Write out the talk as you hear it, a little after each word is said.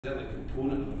The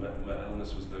component of my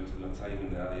illness was down to my time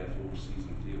in the RAF overseas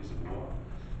and theatres of war.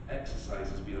 Exercise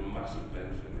has been a massive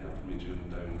benefit in helping me during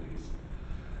down days.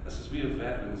 As we are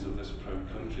veterans of this proud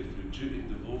country, through duty and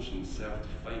devotion serve to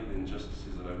fight the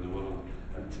injustices around the world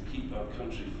and to keep our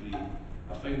country free,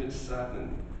 I find it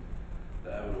saddening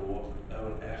that our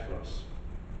efforts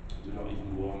do not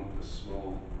even warrant a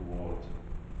small reward.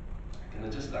 Can I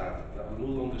just add that I'm no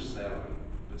longer serving,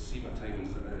 but see my time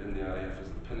in the RAF as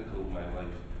the pinnacle of my life.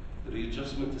 The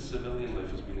readjustment to civilian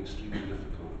life has been extremely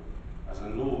difficult, as I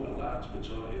know a large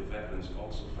majority of veterans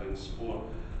also find sport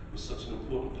was such an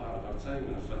important part of our time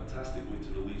and a fantastic way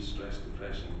to relieve stress,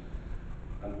 depression,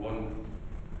 and one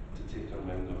to take our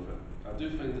mind off it. I do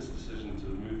find this decision to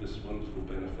remove this wonderful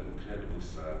benefit incredibly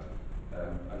sad,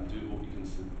 and do hope you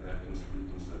consider.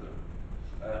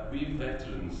 We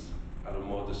veterans are a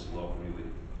modest lot, really,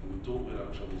 and we don't wear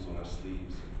our troubles on our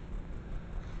sleeves,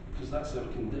 because that's our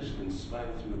condition and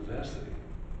smile through adversity.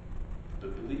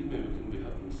 But believe me, we can be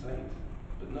hurt inside.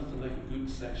 But nothing like a good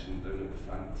section down at the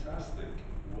fantastic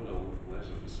World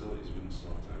Leisure Facilities wouldn't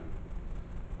sort out.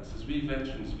 As we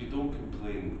veterans, we don't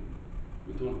complain,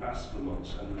 we don't ask for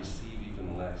much and receive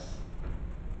even less.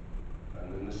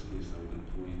 And in this case, I would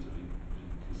implore you to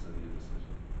reconsider your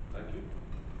decision. Thank you.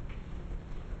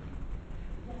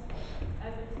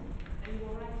 Yes, are you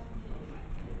all right?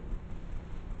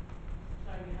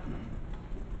 Sorry, you haven't.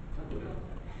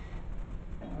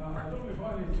 I don't know if I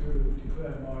need to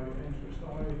declare my interest.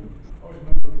 I was a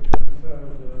member of the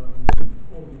 23rd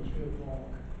Ordnance Field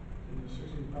Park in the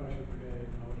 16th Parachute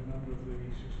Brigade, and I was a member of the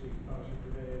 16th Parachute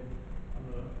Brigade, and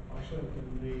I served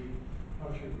in the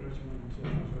Parachute Regiment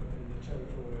in the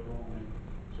Territorial Army.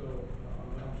 So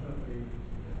I'm certainly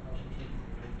have some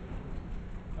sympathy.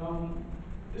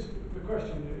 The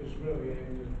question is really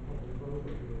aimed at probably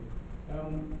both of you.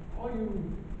 Are you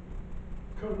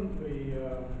currently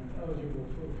eligible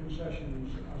for the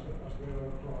concessions as they are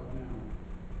applied now?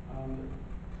 And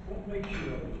what makes you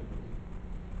eligible?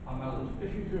 I'm eligible.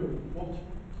 If you do, what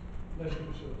leisure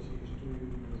facilities do you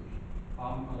use?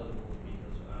 I'm eligible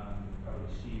because I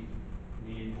received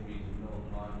knee injuries in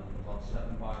Northern Ireland about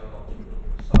 7 bilateral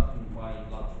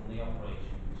knee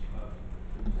operations.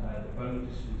 The bone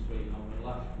distance rating on my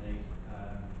left knee,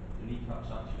 the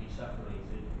kneecap's actually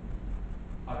separated.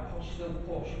 I still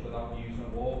push without using a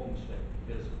walking stick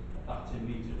because that's in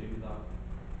me to do that.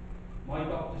 My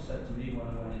doctor said to me when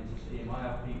I went in to see him, I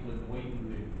have people in the waiting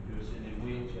room who are sitting in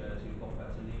wheelchairs who've got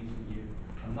better knees than you.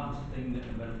 And that's the thing that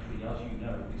the military, as you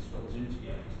know, instills into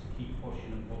you, is to keep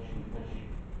pushing and pushing and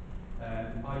pushing.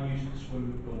 I use the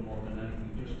swimming pool more than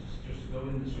anything, just to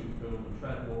go in the swimming pool and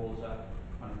tread walls up,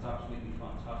 and it's absolutely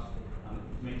fantastic, and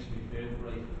it makes me feel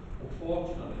great.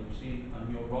 Unfortunately, we've seen a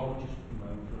neurologist at the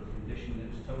moment for a condition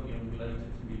that is totally unrelated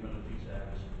to my military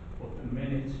service. But the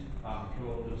minute I'm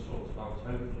cured and sorted out,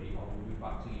 hopefully I will be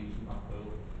back to using that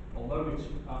pool. Although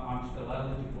I'm still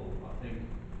eligible, I think,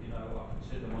 I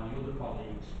consider my other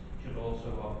colleagues should also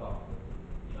have that,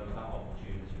 that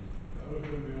opportunity. I was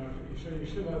going to be honest, you say you're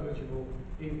still eligible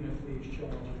even if these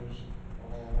charges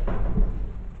are...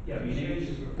 Yeah, my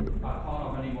knees, I can't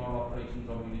have any more operations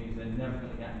on my knees. They're never going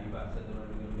to get any better, they're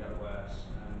only going to get worse.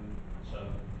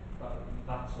 So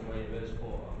that's the way it is,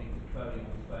 but I think it's very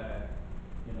unfair,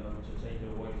 to take it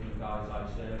away from the guys I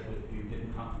served with who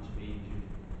didn't happen to be injured,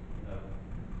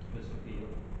 physically.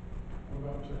 What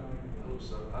about Oh,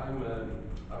 so I'm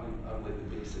like the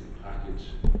basic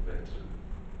package veteran.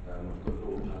 I've got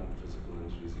no apparent physical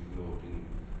injuries, even though I've been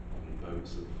having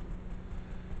bouts of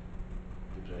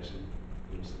depression,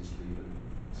 since leaving.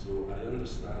 So I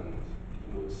understand, even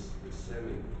though it's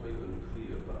quite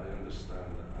unclear, but I understand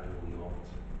that I will not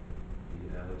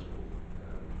be eligible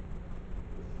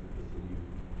with the new.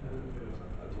 I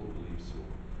don't believe so.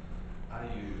 I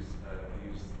use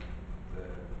the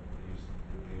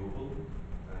Oval,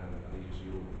 and I use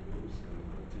Europe pools, and I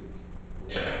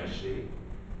take Shea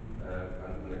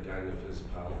and a gang of his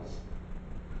pals.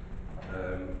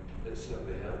 It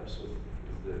certainly helps with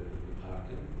the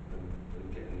parking and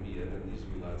getting me in, and these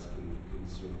wee lads can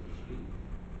swim for free.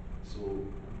 So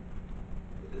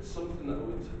it's something that I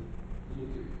would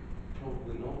look at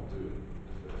probably not doing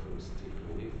if it was taken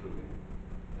away from me.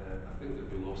 I think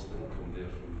there'd be lost income there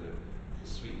from the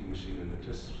sweetening machine and the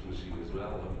crisps machine as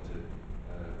well, having to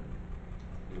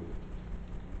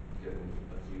get a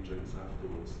few drinks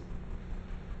afterwards.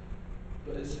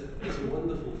 But it's a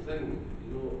wonderful thing,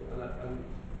 and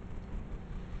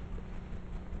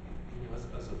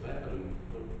as a veteran,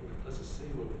 as I say,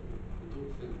 we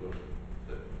don't think we're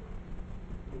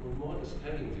modest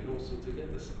kind, so to get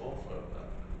this offer, I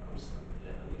was, I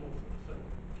felt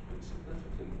quite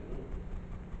significant,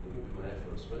 maybe my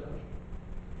efforts were a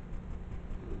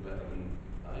little better than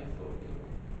I thought, you know.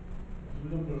 A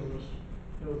number of us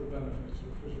know the benefits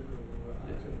of physical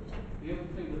activity. The other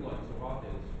thing we'd like to add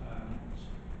is,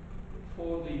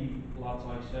 for the lads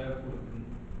I served with in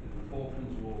the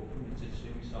Falklands War committed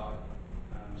suicide,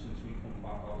 since we come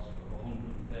back out of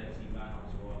 130 men out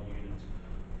of our unit,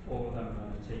 4 of them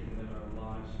have taken their own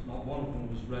lives. Not one of them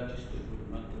was registered with a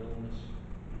mental illness.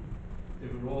 They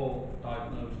were all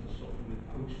diagnosed as suffering with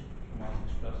post-traumatic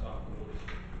stress afterwards.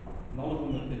 None of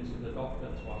them had been to the doctor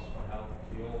to ask for help.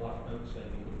 They all had notes saying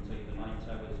they couldn't take the night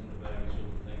terrors and the various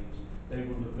other things. They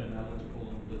wouldn't have been eligible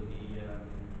under the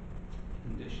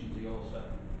conditions they all set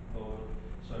forward.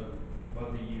 So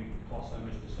whether you class them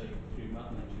as disabled through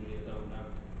mental injury, I don't know.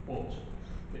 But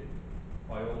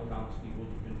by all accounts, they would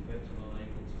have been fit and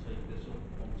unable to take this up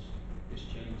once this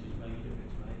change is made, if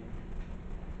it's made.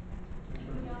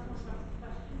 Anybody else want to ask a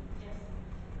question? Yes.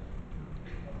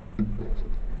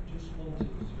 Just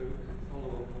wanted to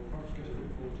follow up or perhaps get a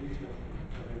bit more detail from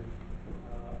Kevin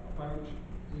about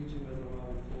meeting with our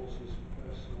armed forces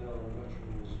personnel and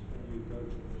veterans when you go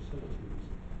to the facilities.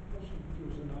 Perhaps you could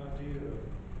give us an idea of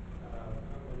how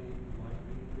many you might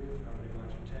meet with, how many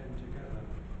might attend together.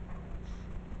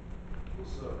 Well,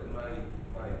 so in my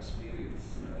experience,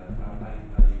 I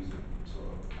use it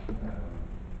sort of,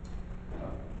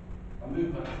 I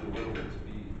moved back to the world to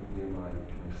be near my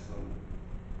son.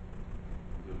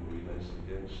 Give him a wee nice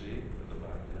again shade at the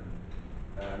back there.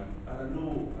 And I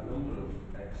know a number of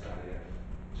ex-RAF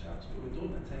chaps, but we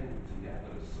don't attend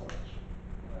together as such.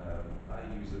 I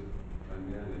use it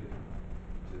primarily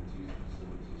to use the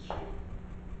facilities shade.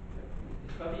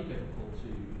 It's very difficult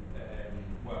to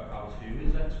work out who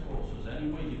is ex-forces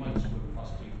anyway. You might swim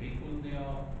past 2 people in the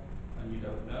arm and you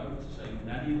don't know. It's the same in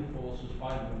any of the forces.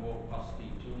 Firemen walk past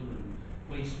each other, and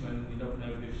policemen, you don't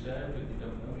know who've served if they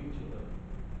don't know each other.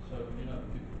 So, you know,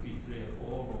 there could be 3 or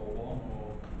 4 or 1 or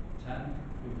 10,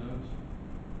 who knows? Does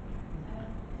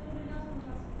anybody else want to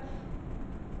ask a question?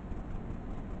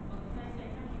 Well, can I say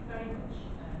thank you very much,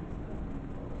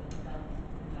 I'd like to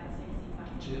say see you back.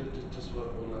 Chair, just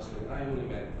one last thing. I only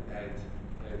met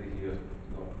Eddie here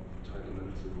not 20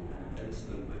 minutes ago.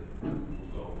 Instantly,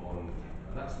 we've got a bond.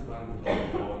 And that's the band of bond.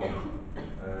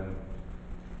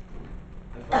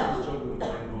 If I was juggling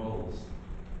 10 balls,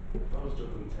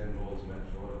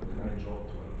 metaphorically, and I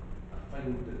dropped one, I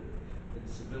find that in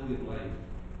civilian life,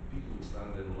 people would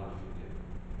stand there and laugh at you.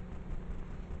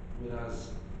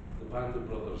 Whereas the band of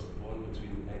brothers, the bond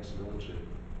between ex-military,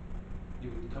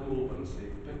 you would come over and say,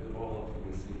 pick the ball up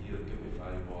and say, here, give me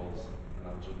 5 balls,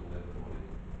 and I'll juggle everybody.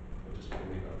 I just want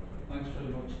to make that point. Thanks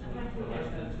very much for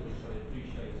listening to us. I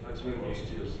appreciate it. Thanks very much,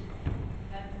 cheers.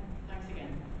 Thanks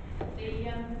again. The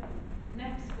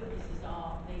next witnesses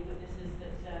are the witnesses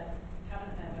that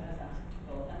Cabinet Member has asked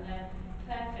for, and they're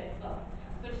Claire Fish. Well,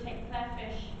 I'm going to take Claire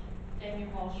Fish, Damien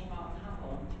Walsh, Mark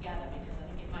Hambone together because I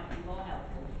think it might be more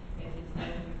helpful if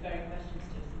instead of referring questions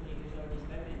to somebody who's already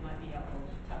spoken, it might be helpful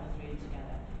to have the 3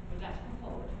 together. Would you like to come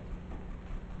forward?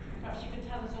 Perhaps you could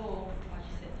tell us all as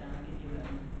you sit down and give you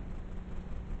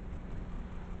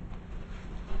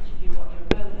each of you what your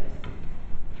role is,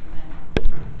 and then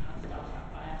I'll start out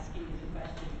by asking you the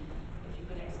question if you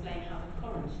could explain how the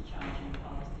current charging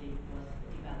policy was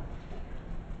developed.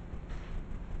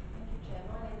 Thank you, Chair.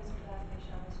 My name is Claire Fish.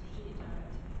 I'm the Strategic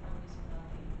Director for Families and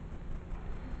Wellbeing.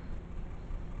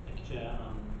 Thank you, Chair.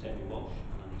 I'm Damien Walsh,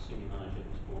 and I'm the Senior Manager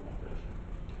for Sport Operation.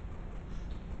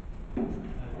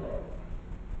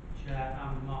 Chair,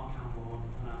 I'm Mark Hambone,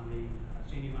 and I'm the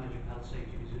Senior Manager of Health,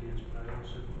 Safety and Resilience, but I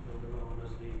also fulfil the role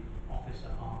as the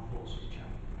Officer Armed Forces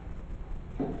Champion.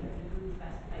 Who's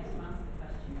best placed to answer the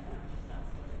question that I've just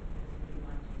asked? Was it somebody who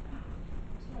might just answer?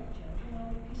 Sorry, Chair, do you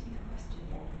mind repeating the question?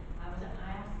 I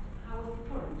asked, how was the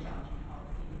current charging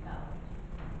policy developed?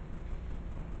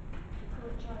 The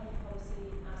current charging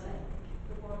policy, as in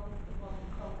the one from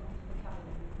the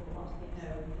Cabinet report. Yes.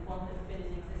 No, the one that's been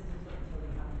in existence up until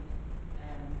the Cabinet.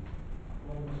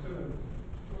 Well, we're still in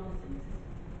The one that's in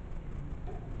existence.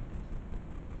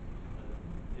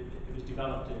 It was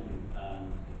developed in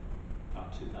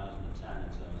about 2010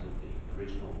 in terms of the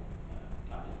original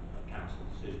Cabinet Council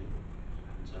decision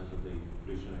in terms of the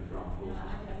Revolutionary for Armed No, Forces.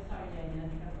 I'm sorry, Damien,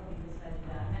 I think I probably misled you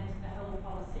there. I meant the whole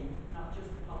policy, not just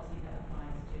the policy that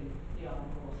applies to the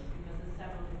armed forces, because there's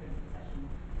several different concessions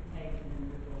contained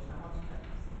within the report. So I want to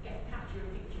capture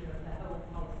a picture of the whole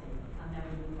policy, and then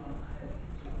we move on, I hope,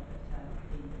 to look at the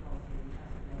policy as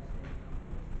it relates to the armed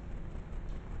forces.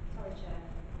 Sorry, Chair.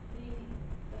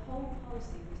 The whole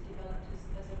policy was developed as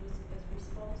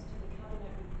response to the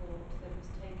Cabinet report that was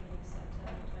taken in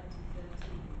September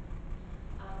 2013.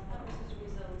 And that was as a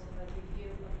result of a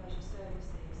review of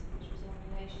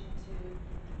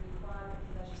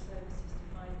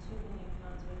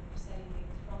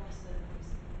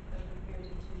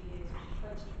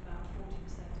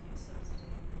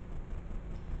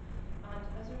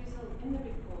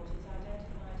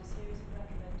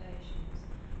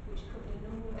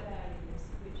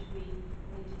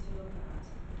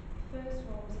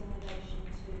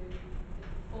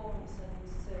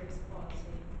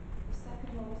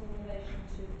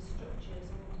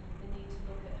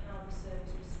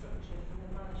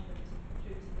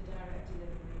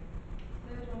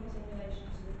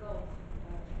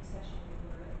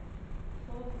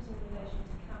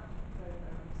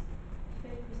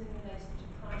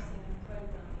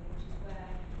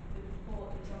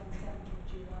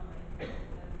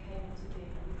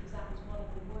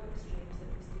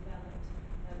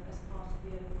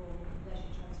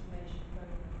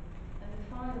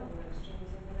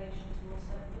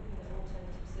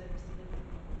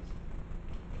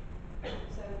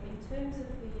terms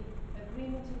of the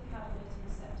agreement of Cabinet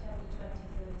in September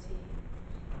 2013,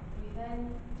 we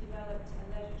then developed a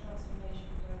leisure transformation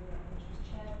programme which was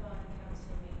chaired by the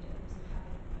council leader, who was a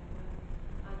cabinet member,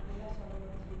 and we met on a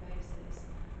monthly basis.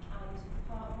 And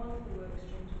one of the work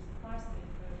streams was the price link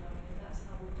programming, and that's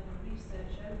how we've done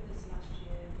research over this last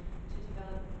year to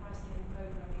develop the price link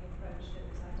programming approach that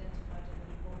was identified in the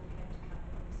report that came to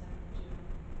cabinet on the 7th of June.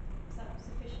 Is that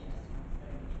sufficient? Yes, thanks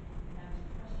very much.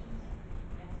 Questions?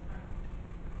 Yes, Frank.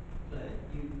 Claire,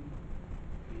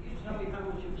 could you tell me how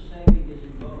much of the saving is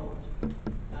involved?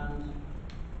 And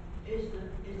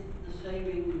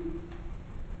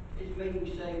is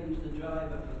making savings the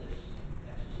driver for this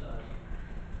exercise?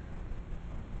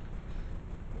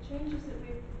 The changes that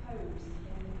we've proposed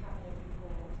in the cabinet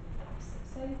report,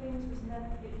 savings was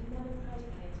never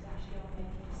predicated actually on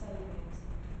making savings.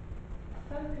 The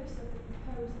focus of the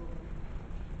proposal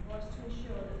was to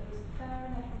ensure that there was a fair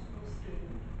and equitable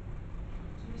scheme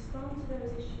to respond to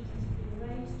those issues that have been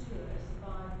raised to us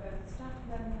by both staff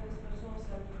members but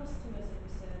also customers of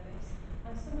the service,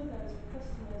 and some of those were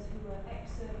customers who were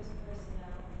ex-service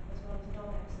personnel as well as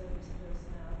non-ex-service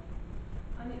personnel.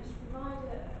 And it was to provide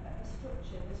a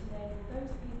structure that enabled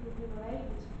those people who were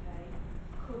able to pay,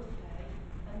 could pay,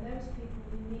 and those people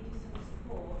who needed some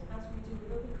support, as we do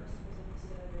with other customers of the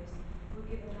service, were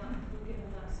given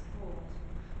that support.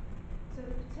 So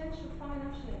the potential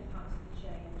financial impact of the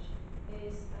change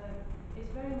is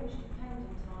very much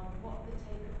dependent on what the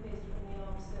take-up is from the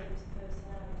armed service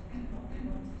personnel and what they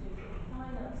want to do. But the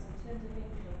finance, in terms of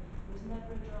income, was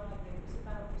never a driver. It was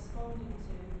about responding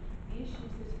to the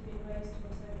issues that have been raised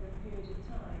to us over a period of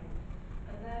time,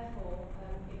 and therefore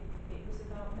it was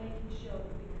about making sure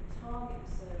that we could target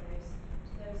the service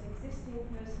to those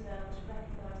existing personnel to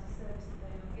recognise the service that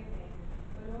they are giving,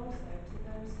 but also to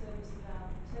those service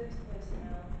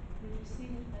personnel who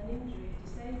received an injury, a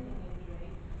disabling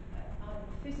injury,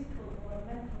 either physical or a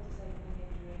mental disabling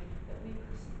injury, that we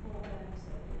could support them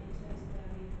certainly in terms of their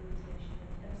rehabilitation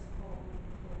and support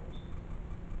moving forward.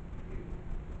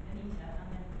 Anita, and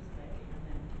then Chris, and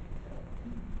then Phil.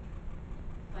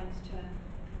 Thanks, Chair.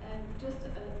 Just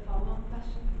a follow-on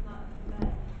question from that, if I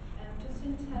may. Just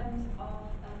in terms of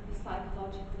the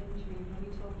psychological injury, when we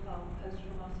talk about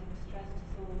post-traumatic stress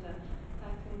disorder,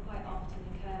 that can quite often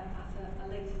occur at a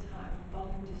later time,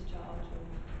 following discharge or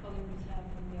following return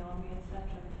from the army,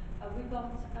 etc. Have we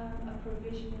got a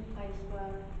provision in place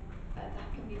where that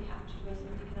can be captured, where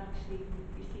somebody can actually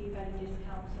receive any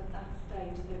discounts at that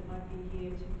stage, so it might be a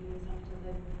year, 2 years after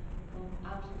they've come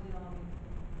out of the army?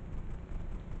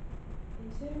 In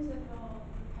terms of our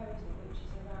proposal, which is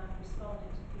around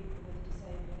responding to people with a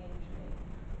disabling injury,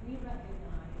 we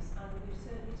recognise, and we've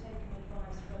certainly taken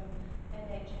advice from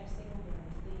NHS England,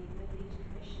 the lead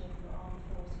commissioner for armed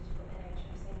forces for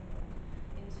NHS England,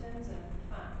 in terms of the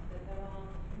fact that there are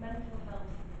mental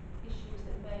health issues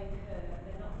that may occur.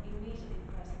 They're not immediately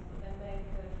present, but they may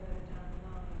occur further down the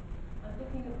line. And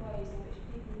looking at ways in which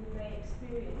people who may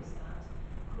experience that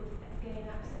could gain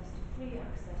access to free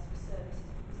access for services,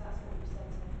 because that's what we've set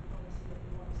in the policy that we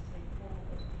want to take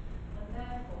forward. And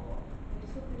therefore, we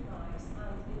took advice,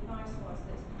 and the advice was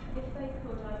that if they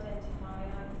could identify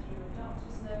either through a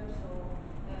doctor's note or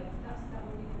that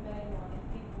would be the main one, if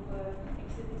people were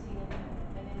exhibiting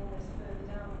an illness further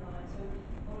down the line, so,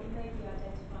 or it may be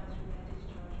identified through their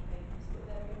discharge papers, but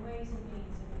there are ways and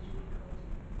means in which we could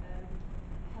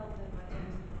help them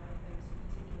identify those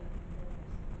particular illnesses.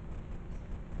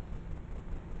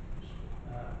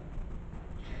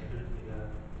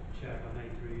 Chair, if I may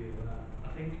through you,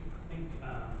 I think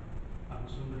having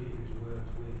somebody who's worked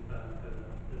with a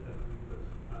group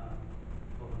of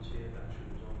volunteer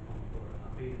veterans on board,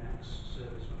 I've been an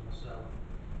ex-serviceman myself,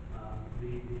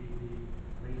 the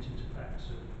latent effects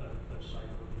of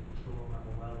psychological trauma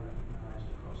are well recognised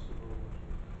across the board,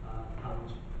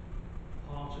 and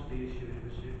part of the issue, it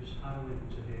was harrowing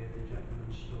to hear the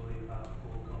gentleman's story about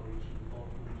 4 colleagues from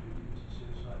Falkland who committed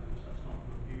suicide, because that's not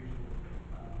an unusual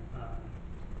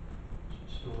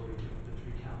story that's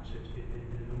recounted in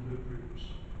a number of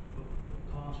groups. But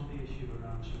part of the issue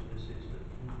around some of this is that,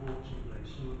 unfortunately,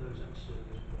 some of those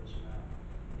ex-service personnel,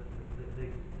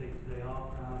 they are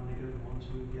proud and they don't want to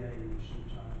engage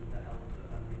sometimes with the help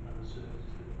and the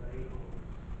services that are available.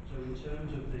 So in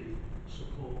terms of the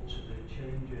support to the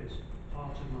changes,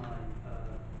 part of my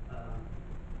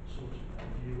sort of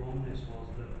view on this was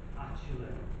that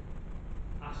actually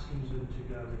asking them to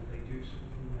go, if they do suffer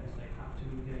from this, they have to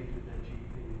engage with their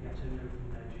GP and get a note from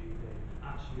their GP,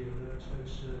 actually alerts those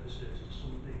services to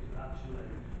something to actually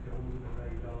go under the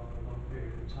radar for a long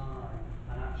period of time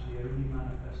and actually only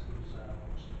manifest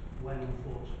themselves when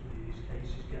unfortunately these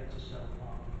cases get to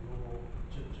self-harm or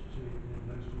in the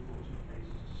most unfortunate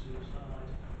cases to suicide,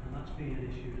 and that's been an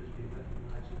issue that's been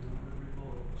recognised in a number of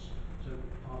reports. So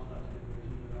part of that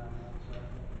deliberation is around that counselling.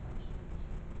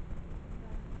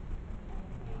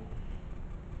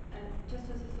 Just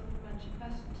as a supplementary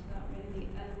question to that really,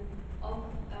 of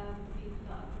the people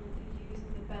that are currently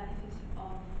using the benefit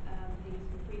of these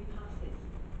free passes,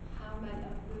 how many,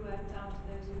 we worked out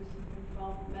those who are suffering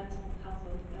from mental health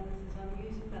illnesses and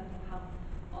using mental health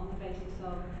on the basis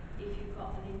of if you've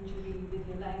got an injury with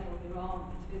your leg or your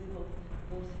arm, it's visible,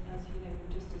 but as you know,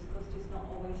 we've just discussed, it's not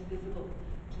always visible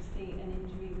to see an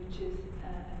injury which is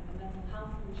a mental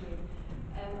health injury.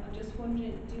 I'm just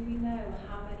wondering, do we know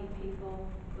how many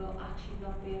people will actually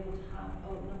not be able to have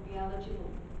or not be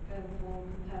eligible going forward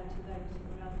compared to those who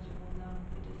are eligible now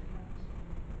for discounts?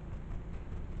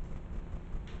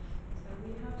 So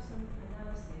we have some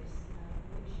analysis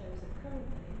which shows that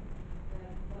currently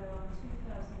there are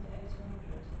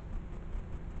 2,800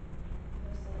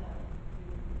 personnel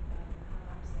who have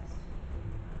access to the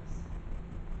free pass.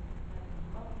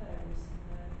 Of those,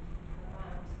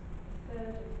 about a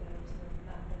third of those of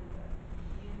that number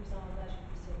use our leisure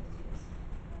facilities.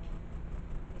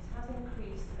 It has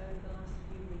increased over the last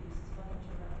few weeks. It's gone up to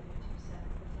about 50%,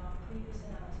 but our previous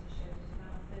analysis showed it's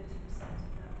about 30% of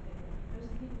that figure. Those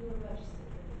are people who are registered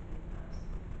for the free pass.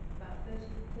 About 30%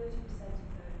 of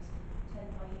those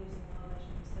are using our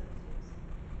leisure facilities.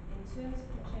 In terms of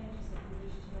the changes that we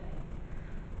wish to make,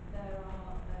 there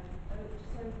are just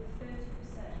over 30%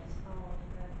 of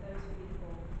those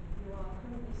people who are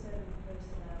currently serving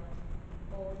personnel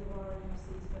or who are in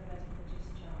receipt of a medical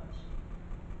discharge.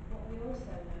 What we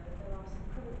also know that there are some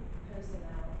current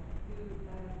personnel who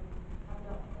have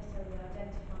not necessarily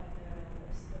identified their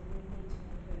illness, that we need to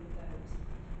include those.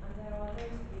 And there are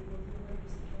those people who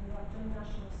have done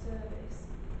national service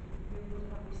who would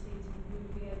have received and who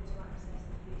would be able to access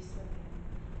the free swimming.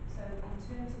 So in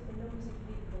terms of the numbers of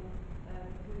people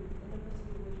the numbers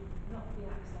who would not be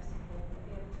accessible, but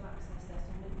be able to access this,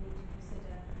 and would need to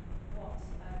consider what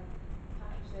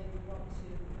package they would want to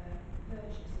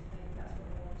purchase if that's what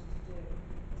they wanted to do.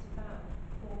 It's about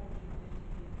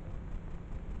 450 people.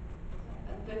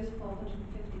 And those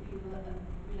 450 people are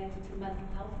related to mental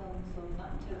health illness, or is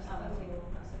that in totality?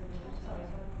 That's overall. Sorry,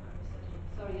 I misunderstood you.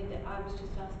 Sorry, I was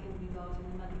just asking regarding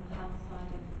the mental health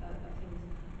side of things.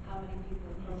 How many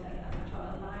people are currently I've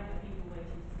got a line of people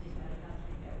waiting to see how the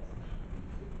counselling goes.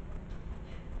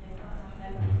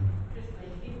 Chris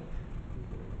Blakey.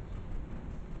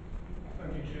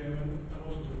 Thank you, Chairman. I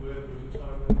wasn't aware there was a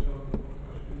time limit on what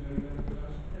questions anyone could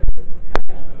ask.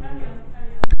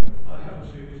 I have a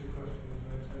series of questions and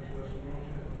I intend to ask them all,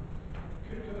 Chairman.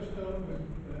 Can I start with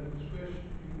Ms. Fish?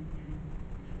 You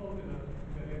responded, I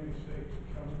think I heard you say to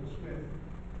Councillor Smith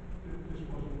that this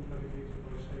wasn't predicated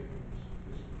by savings,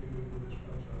 this removal of this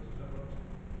franchise, is that right?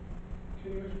 Can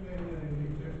you explain then in the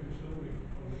executive summary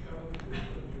on the calendar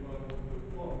that July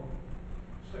 1.1,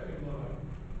 second line,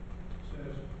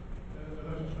 says the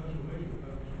leisure transformation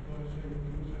plan which requires savings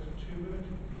in excess of £2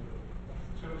 million.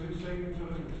 So is it savings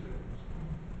or isn't it savings?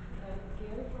 The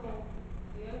overall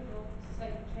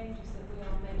changes that we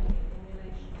are making in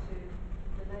relation to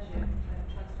the leisure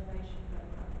transformation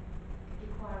programme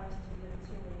require us to deliver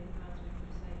 £2 million worth of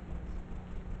savings.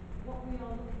 What we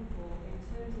are looking for in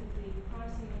terms of the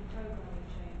pricing and programming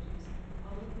changes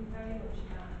are looking very much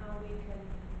about how we can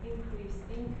increase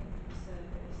income from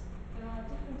service. There are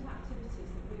different activities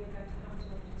that we are going to have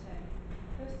to undertake.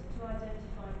 First, to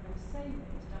identify those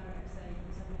savings, direct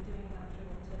savings, and we're doing that through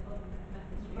other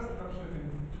methods. Perhaps I can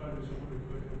tie this up a bit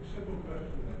quicker. Simple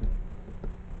question then.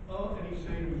 Are any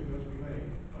savings going to be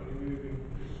made by removing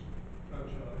this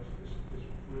franchise, this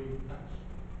free pass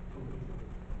from people?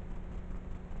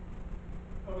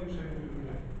 Are any savings going to be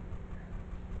made?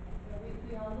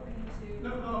 We are looking to...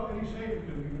 No, are any savings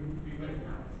going to be made?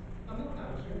 I'm not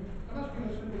answering. I'm asking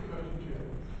a simple question, Chair.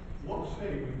 What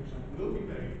savings will be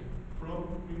made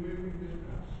from removing this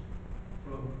pass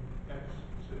from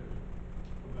ex-service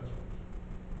vessels?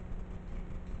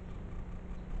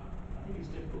 I think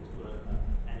it's difficult to put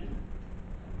any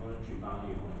monetary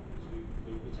value on it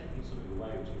because we're taking something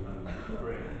away which is relatively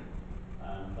free,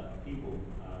 that people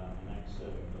in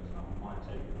ex-serving personnel might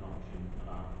take an option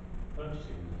about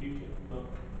purchasing in the future, but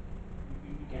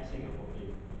you'd be guessing at what they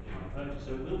might purchase,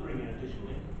 so it will bring in additional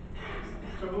income.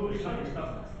 So will there be It's savings?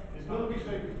 not Will there be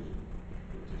savings?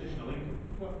 It's additional income.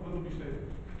 What will there be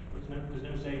savings? There's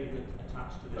no saving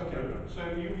attached to this programme. So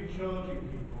you'll be charging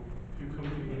people who come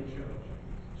to you in charge.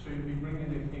 So you'll be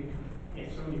bringing in income.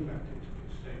 Yes. So in fact it's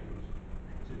savings.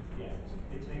 Yeah,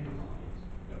 it's an income line,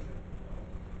 yes. Okay.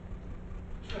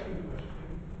 Second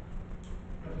question.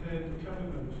 I've heard the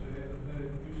cabinet members say, and I've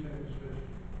heard you say, Mr. Fish,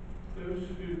 those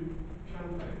who can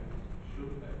pay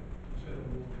should pay. You said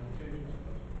on more than one occasion, so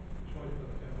that's a choice by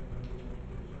the cabinet member who wants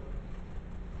to do so.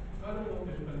 I don't want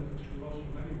this benefit to be lost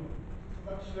from anyone.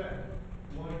 That said,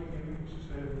 why are you giving it to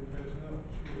serving personnel?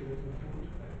 Surely they can afford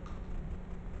to pay.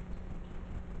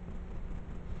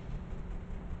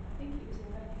 I think it was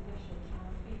in recognition of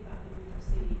the feedback that we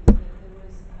received that there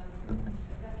was a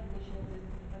recognition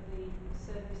of the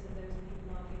service that those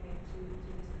people are giving to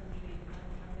this country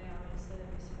and they are in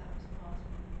service. That was part of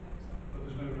the proposal. But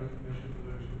there's no recognition for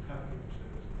those who have given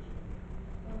service to this country.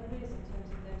 Well, there is in terms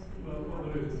of those people Well, who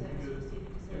there have isn't, service because received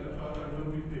to you know, service. I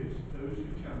will repeat, those who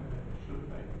can pay should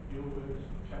pay. Your words,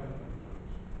 cabinet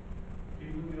members.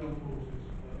 People in the armed forces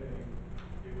are earning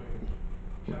a wage.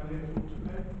 Can they afford to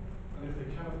pay? And if they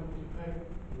can afford to pay,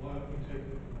 why are we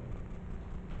taking it from them?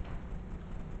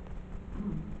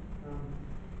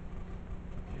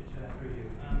 Chair, through you.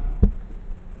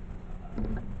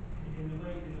 In the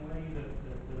way that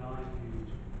I viewed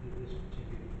this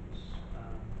particular piece,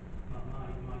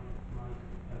 my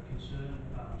concern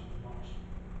about not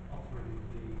offering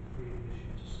the free admission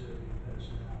to serving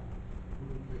personnel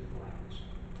wouldn't reflect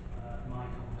my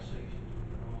conversations with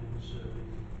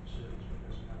non-serving service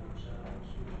personnel themselves,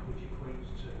 which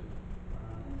equates to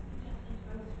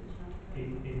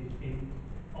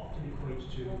often equates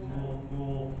to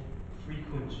more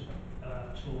frequent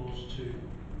tours to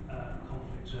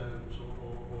conflict zones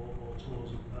or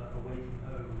tours away from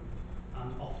home,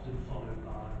 and often followed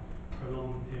by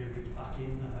prolonged periods back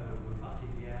in the home and back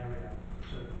in the area.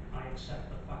 So I accept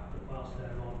the fact that whilst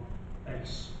they're on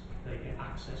base, they get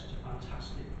access to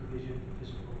fantastic provision for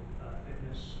physical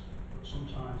fitness, but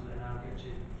sometimes they're now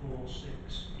getting 4, 6,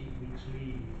 8 weeks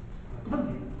leave when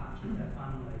they're in the patch with their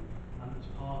family. And as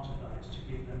part of that is to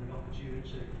give them the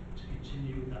opportunity to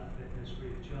continue with that fitness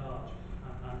free of charge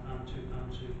and to be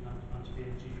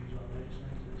able to use our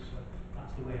legislators. So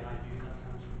that's the way I view that,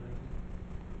 Councillor Blake.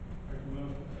 Thank you,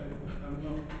 Mark. I'm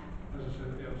not, as I said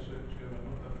at the outset, Chair, I'm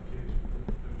not advocating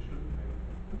that they should pay.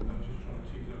 I'm just trying to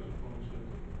tease out a point of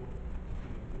what the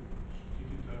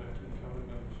strategic director and the cabinet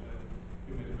member said.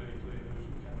 You made it very clear those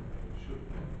who can pay should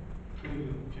pay. Clearly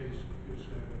in the case if you're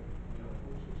serving in the armed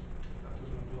forces, that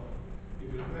doesn't apply. If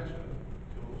you're a veteran, of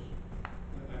course,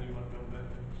 and you might be on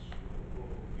benefits, or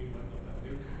you might not have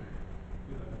an income,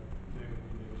 you know, they will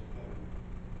be able to pay.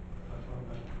 I find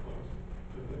that quite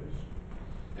perverse.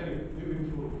 Anyway,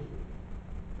 moving forward.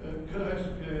 Could I ask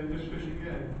Ms. Fish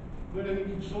again, were any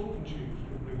consultants used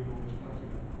in bringing all this plan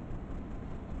together?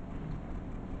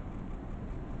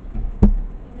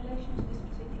 In relation to this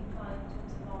particular plan in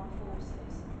terms of armed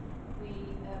forces, we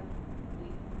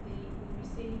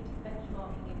received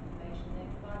benchmarking information. They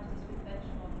provided us with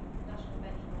national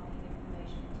benchmarking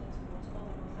information in terms of what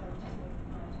other authorities were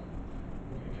providing.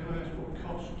 Okay, can I ask what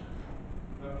cost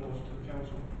that was to the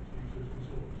council to use those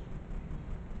consultants?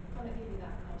 I cannot give you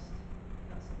that cost.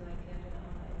 That's like I don't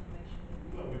have that information with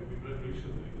me. Well, we read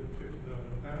recently that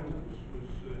 £50,000 was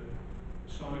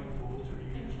signed for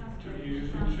to be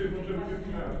used in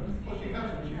 250,000. Well, she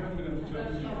hasn't been able to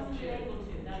tell me. She hasn't been able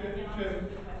to. That is the answer to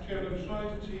the question. Chair, I'm trying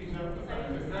to tease out the fact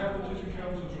that how much is the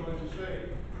council trying to save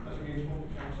as against what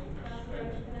the council has Councillor,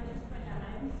 spent. can I just point out, I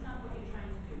understand what you're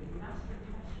trying to do. You've asked for a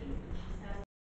question which